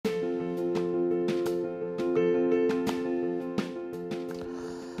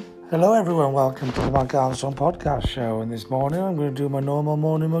Hello everyone, welcome to the Mike Armstrong podcast show, and this morning I'm going to do my normal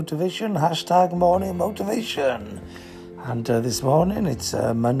morning motivation, hashtag morning motivation. And this morning, it's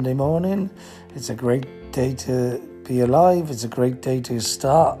Monday morning, it's a great day to be alive, it's a great day to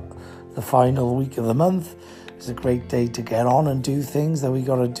start the final week of the month, it's a great day to get on and do things that we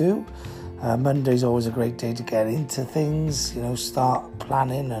got to do. Monday's always a great day to get into things, start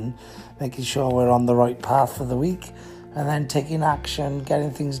planning and making sure we're on the right path for the week. And then taking action,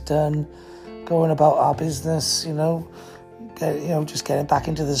 getting things done, going about our business, just getting back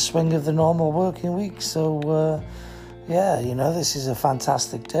into the swing of the normal working week. So, this is a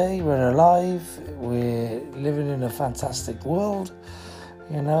fantastic day. We're alive. We're living in a fantastic world.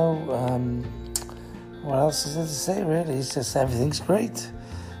 What else is there to say, really? It's just everything's great.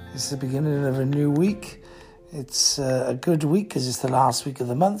 It's the beginning of a new week. It's a good week because it's the last week of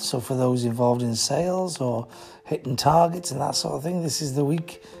the month. So for those involved in sales or hitting targets and that sort of thing, this is the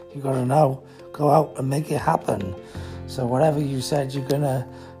week you got to know. Go out and make it happen. So whatever you said you're going to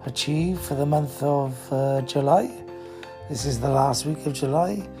achieve for the month of July, this is the last week of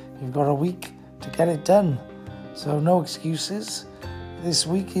July. You've got a week to get it done. So no excuses. This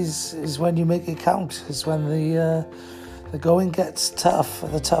week is when you make it count. It's when the going gets tough,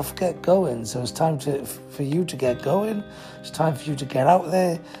 the tough get going. So it's time for you to get going. It's time for you to get out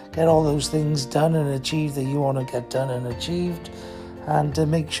there, get all those things done and achieved that you want to get done and achieved, and to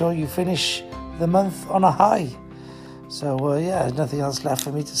make sure you finish the month on a high. So, there's nothing else left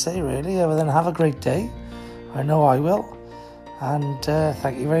for me to say, really, other than have a great day. I know I will. And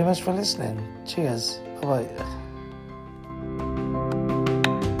thank you very much for listening. Cheers. Bye-bye.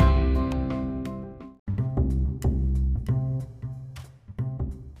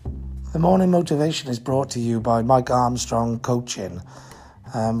 The morning motivation is brought to you by Mike Armstrong Coaching,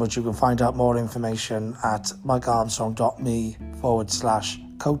 which you can find out more information at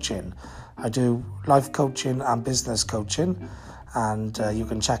mikearmstrong.me/coaching. I do life coaching and business coaching, and you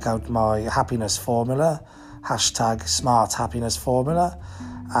can check out my happiness formula, hashtag smart happiness formula,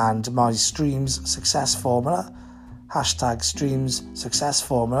 and my streams success formula, hashtag streams success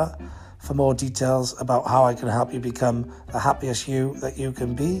formula, for more details about how I can help you become the happiest you that you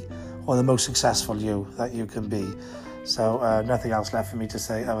can be, or the most successful you that you can be. So nothing else left for me to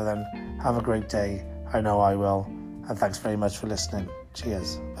say other than have a great day. I know I will. And thanks very much for listening.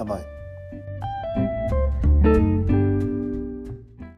 Cheers. Bye-bye.